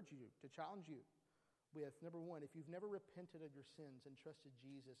encourage you, to challenge you with. Number one, if you've never repented of your sins and trusted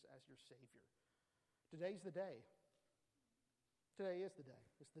Jesus as your Savior, today's the day. Today is the day.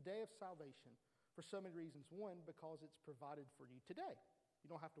 It's the day of salvation for so many reasons. One, because it's provided for you today.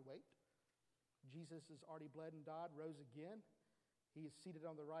 You don't have to wait. Jesus has already bled and died, rose again. He is seated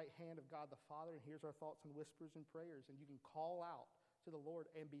on the right hand of God the Father and hears our thoughts and whispers and prayers. And you can call out to the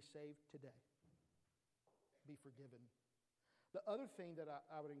Lord and be saved today. Be forgiven. The other thing that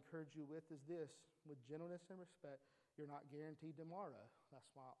I would encourage you with is this: with gentleness and respect, you're not guaranteed tomorrow. That's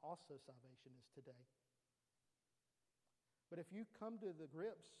why also salvation is today. But if you come to the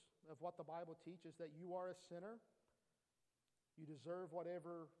grips of what the Bible teaches, that you are a sinner, you deserve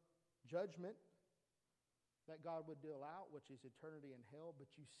whatever judgment that God would deal out, which is eternity in hell, but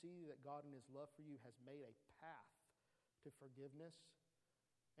you see that God in His love for you has made a path to forgiveness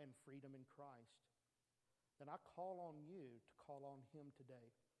and freedom in Christ, then I call on you to call on Him today.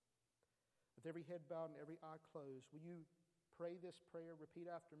 With every head bowed and every eye closed, will you pray this prayer, repeat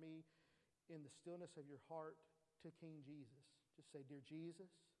after me in the stillness of your heart to King Jesus? Just say, Dear Jesus,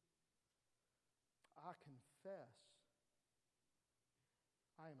 I confess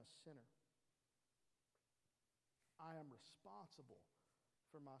I am a sinner. I am responsible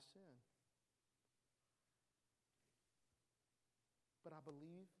for my sin. But I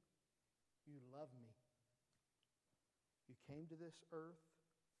believe you love me. You came to this earth,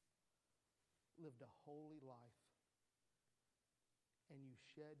 lived a holy life, and you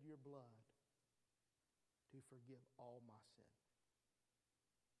shed your blood to forgive all my sin.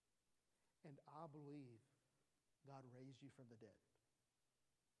 And I believe God raised you from the dead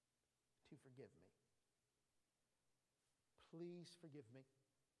to forgive me. Please forgive me.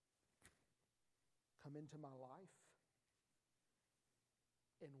 Come into my life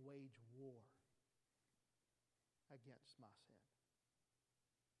and wage war against my sin.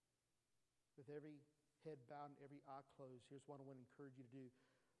 With every head bowed and every eye closed, here's what I want to encourage you to do.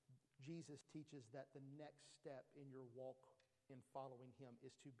 Jesus teaches that the next step in your walk in following him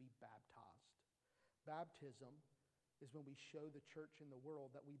is to be baptized. Baptism is when we show the church in the world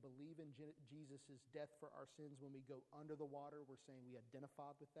that we believe in Jesus' death for our sins. When we go under the water, we're saying we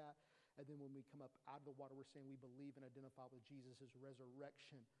identified with that. And then when we come up out of the water, we're saying we believe and identify with Jesus'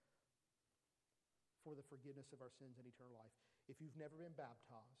 resurrection for the forgiveness of our sins and eternal life. If you've never been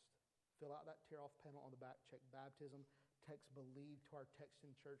baptized, fill out that tear-off panel on the back, check baptism, text believe to our text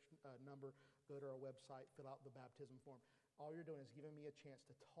and church number, go to our website, fill out the baptism form. All you're doing is giving me a chance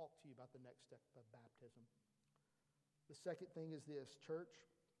to talk to you about the next step of baptism. The second thing is this, church,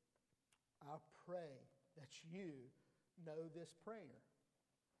 I pray that you know this prayer.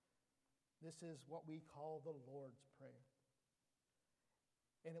 This is what we call the Lord's Prayer.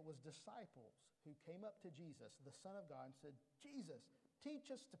 And it was disciples who came up to Jesus, the Son of God, and said, Jesus, teach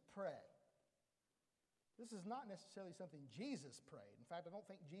us to pray. This is not necessarily something Jesus prayed. In fact, I don't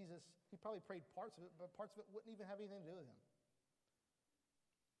think Jesus, he probably prayed parts of it, but parts of it wouldn't even have anything to do with him.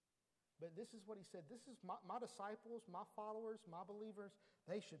 But this is what he said. This is my disciples, my followers, my believers,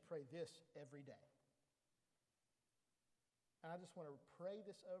 they should pray this every day. And I just want to pray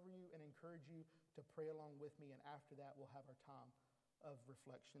this over you and encourage you to pray along with me. And after that, we'll have our time of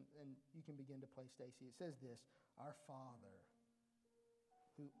reflection. And you can begin to play, Stacy. It says this, Our Father,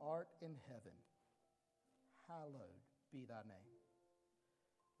 who art in heaven, hallowed be thy name.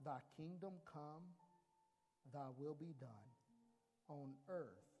 Thy kingdom come, thy will be done on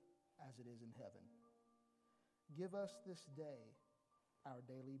earth as it is in heaven. Give us this day our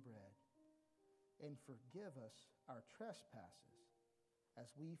daily bread, and forgive us our trespasses as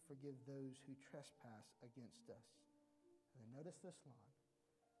we forgive those who trespass against us. And then notice this line,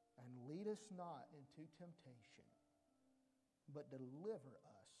 and lead us not into temptation, but deliver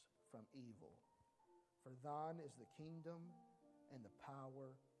us from evil. For thine is the kingdom and the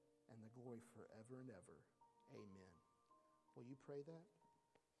power and the glory forever and ever. Amen. Will you pray that?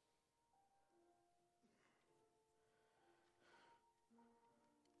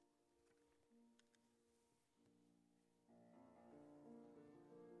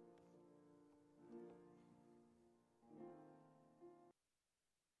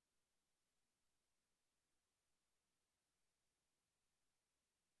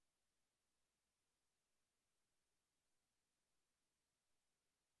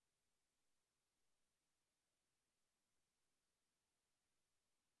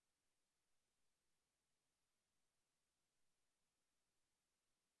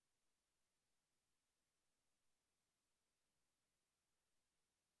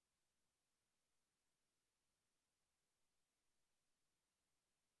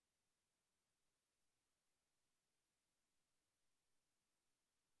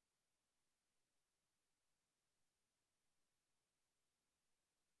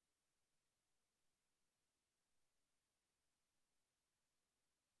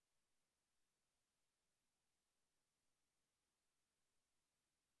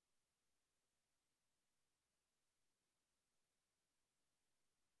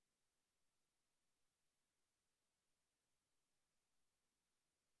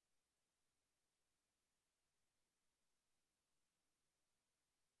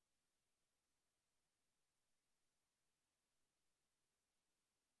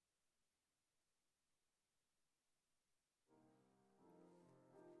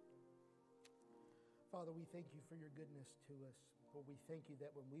 Father, we thank you for your goodness to us. Lord, we thank you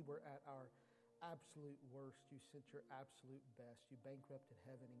that when we were at our absolute worst, you sent your absolute best. You bankrupted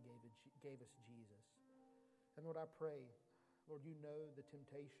heaven and gave us Jesus. And Lord, I pray, Lord, you know the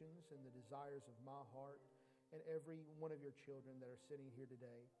temptations and the desires of my heart and every one of your children that are sitting here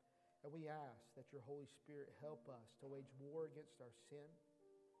today. And we ask that your Holy Spirit help us to wage war against our sin.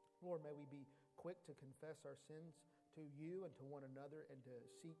 Lord, may we be quick to confess our sins to you and to one another, and to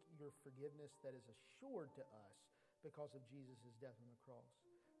seek your forgiveness that is assured to us because of Jesus' death on the cross.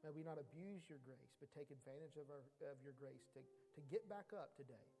 May we not abuse your grace, but take advantage of your grace to get back up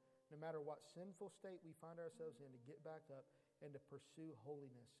today, no matter what sinful state we find ourselves in, to get back up and to pursue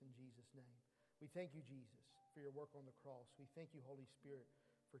holiness in Jesus' name. We thank you, Jesus, for your work on the cross. We thank you, Holy Spirit,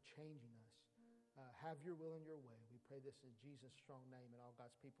 for changing us. Have your will and your way. We pray this in Jesus' strong name, and all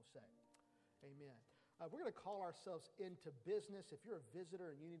God's people say, amen. We're going to call ourselves into business. If you're a visitor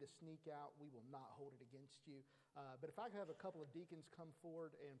and you need to sneak out, we will not hold it against you. But if I could have a couple of deacons come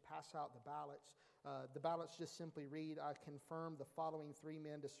forward and pass out the ballots. The ballots just simply read, I confirm the following 3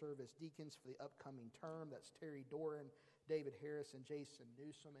 men to serve as deacons for the upcoming term. That's Terry Doran, David Harris, and Jason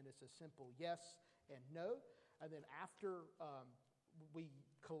Newsom. And it's a simple yes and no. And then after we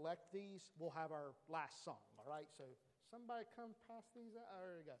collect these, we'll have our last song, all right? So somebody come pass these out.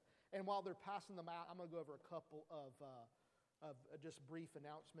 There we go. And while they're passing them out, I'm going to go over a couple of just brief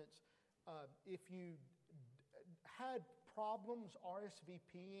announcements. If you had problems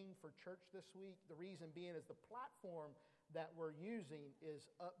RSVPing for church this week, the reason being is the platform that we're using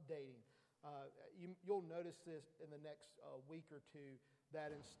is updating. You'll notice this in the next week or two,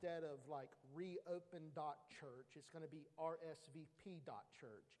 that instead of like reopen.church, it's going to be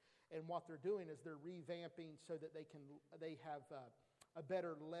rsvp.church. And what they're doing is they're revamping so that they have a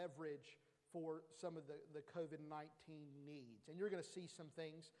better leverage for some of the COVID-19 needs. And you're going to see some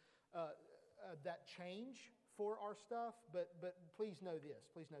things that change for our stuff, but please know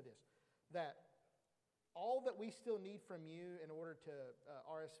this, that all that we still need from you in order to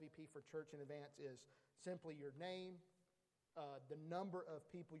RSVP for church in advance is simply your name, the number of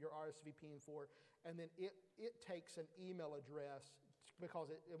people you're RSVPing for, and then it takes an email address because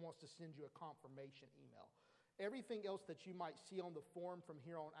it wants to send you a confirmation email. Everything else that you might see on the form from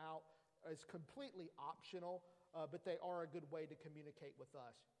here on out is completely optional, but they are a good way to communicate with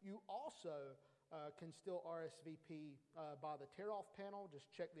us. You also can still RSVP by the tear-off panel. Just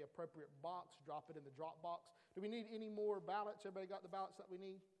check the appropriate box, drop it in the drop box. Do we need any more ballots? Everybody got the ballots that we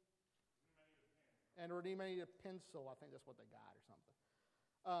need? And or do you need a pencil? I think that's what they got or something.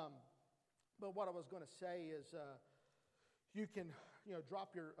 But what I was going to say is you can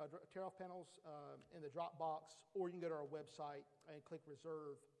drop your tear-off panels in the drop box, or you can go to our website and click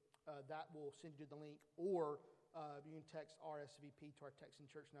reserve. That will send you the link, or you can text RSVP to our text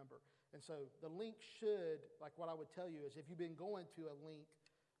and church number. And so the link should, like what I would tell you is if you've been going to a link,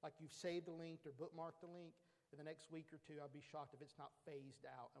 like you've saved the link or bookmarked the link, in the next week or two, I'd be shocked if it's not phased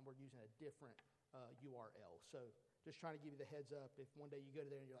out and we're using a different URL. So just trying to give you the heads up if one day you go to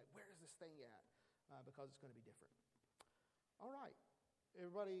there and you're like, where is this thing at? Because it's going to be different. All right.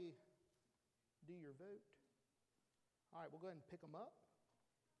 Everybody do your vote. All right, we'll go ahead and pick them up.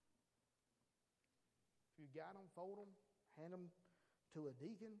 If you got them, fold them, hand them to a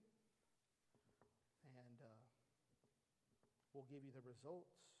deacon, and we'll give you the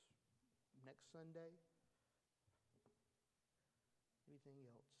results next Sunday. Anything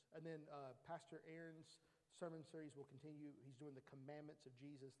else? And then Pastor Aaron's sermon series will continue. He's doing the commandments of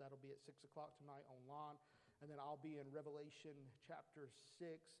Jesus. That'll be at 6 o'clock tonight online. And then I'll be in Revelation chapter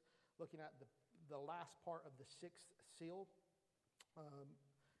 6, looking at the last part of the sixth seal.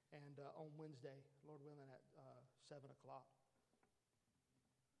 And on Wednesday, Lord willing, at 7 o'clock.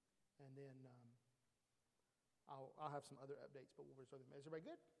 And then I'll have some other updates, but we'll reserve them. Is everybody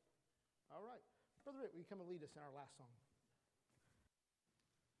good? All right. Brother Rick, will you come and lead us in our last song?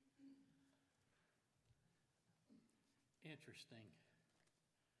 Interesting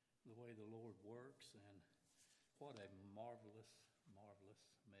the way the Lord works, and what a marvelous, marvelous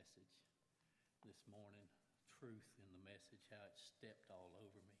message this morning. Truth in the message, how it stepped all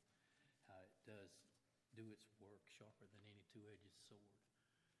over me, how it does do its work sharper than any two-edged sword,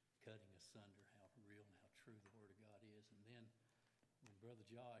 cutting asunder how real and how true the Word of God is. And then when Brother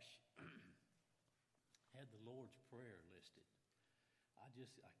Josh had the Lord's Prayer listed,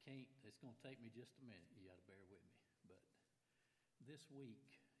 I can't, it's going to take me just a minute. You got to bear with me. But this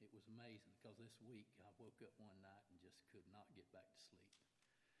week, it was amazing, because this week I woke up one night and just could not get back to sleep.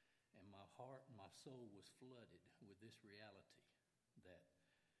 And my heart and my soul was flooded with this reality that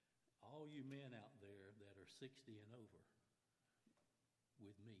all you men out there that are 60 and over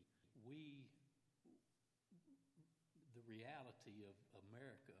with me, the reality of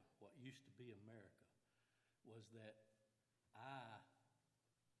America, what used to be America, was that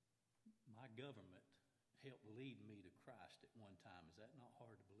my government helped lead me to Christ at one time. Is that not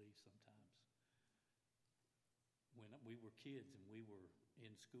hard to believe sometimes? When we were kids and we were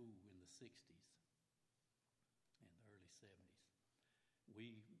in school in the 60s and the early 70s,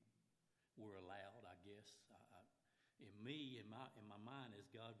 we were allowed, I guess, in my mind, as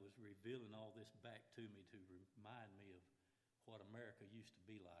God was revealing all this back to me to remind me of what America used to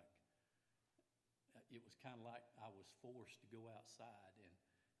be like. It was kind of like I was forced to go outside, and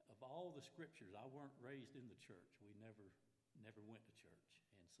of all the scriptures, I weren't raised in the church. We never went to church,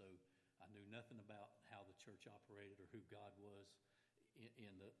 and so I knew nothing about how the church operated or who God was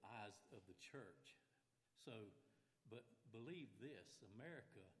in the eyes of the church. So, but believe this,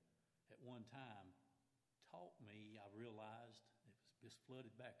 America at one time taught me, I realized, it was just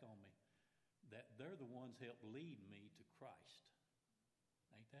flooded back on me, that they're the ones that helped lead me to Christ.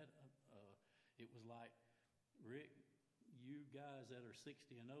 Ain't that, it was like, Rick, you guys that are 60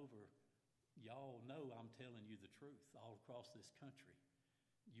 and over, y'all know I'm telling you the truth all across this country.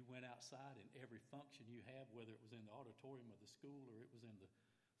 You went out outside in every function you have, whether it was in the auditorium of the school or it was in the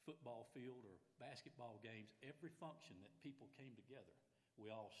football field or basketball games, every function that people came together, we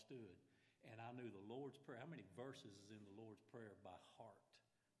all stood. And I knew the Lord's Prayer. How many verses is in the Lord's Prayer by heart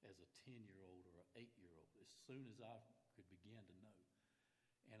as a 10-year-old or an 8-year-old, as soon as I could begin to know?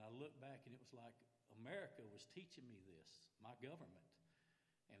 And I looked back, and it was like America was teaching me this, my government.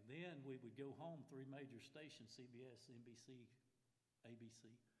 And then we would go home, 3 major stations, CBS, NBC, ABC.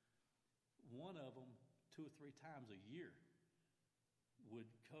 One of them, 2 or 3 times a year, would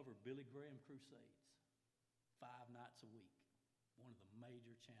cover Billy Graham crusades, 5 nights a week. One of the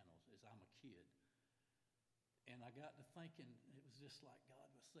major channels as I'm a kid. And I got to thinking, it was just like God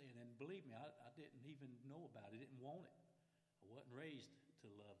was saying, and believe me, I didn't even know about it, didn't want it. I wasn't raised to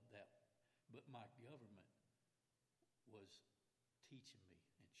love that. But my government was teaching me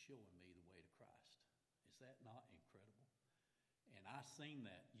and showing me the way to Christ. Is that not incredible? And I seen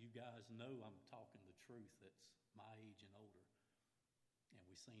that. You guys know I'm talking the truth that's my age and older. And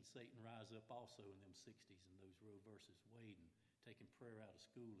we seen Satan rise up also in them 60s and those Roe versus Wade and taking prayer out of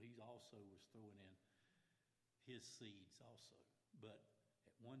school. He also was throwing in his seeds also. But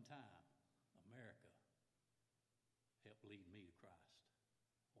at one time, America helped lead me to Christ.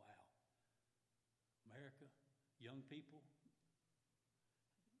 Wow. America, young people,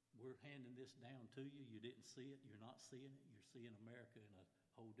 we're handing this down to you. You didn't see it. You're not seeing it. You're seeing America in a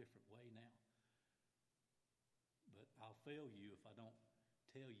whole different way now. But I'll fail you if I don't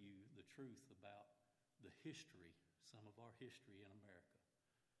tell you the truth about the history, some of our history in America.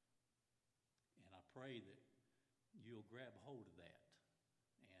 And I pray that you'll grab hold of that.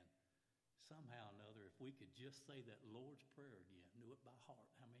 And somehow or another, if we could just say that Lord's Prayer again, knew it by heart,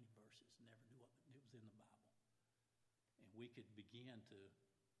 how many verses, never knew it, it was in the Bible. And we could begin to,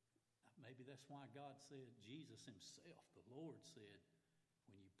 maybe that's why God said, Jesus himself, the Lord said,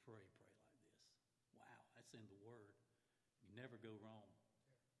 when you pray, pray like this. Wow, that's in the Word. You never go wrong.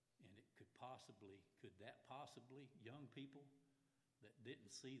 And it could that possibly, young people that didn't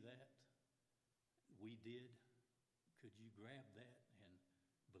see that, we did, could you grab that and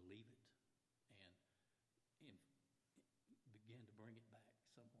believe it and begin to bring it back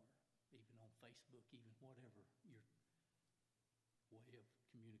somewhere, even on Facebook, even whatever your way of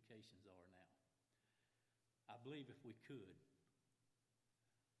communications are now? I believe if we could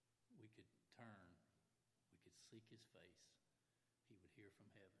turn, we could seek his face, he would hear from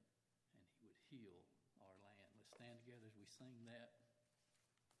heaven, and he would heal our land. Let's stand together as we sing that.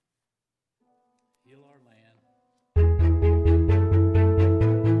 Heal our land.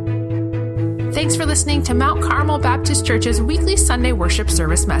 Thanks for listening to Mount Carmel Baptist Church's weekly Sunday worship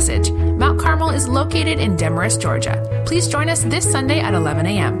service message. Mount Carmel is located in Demorest, Georgia. Please join us this Sunday at 11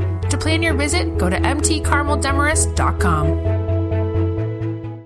 a.m. To plan your visit, go to mtcarmeldemorest.com.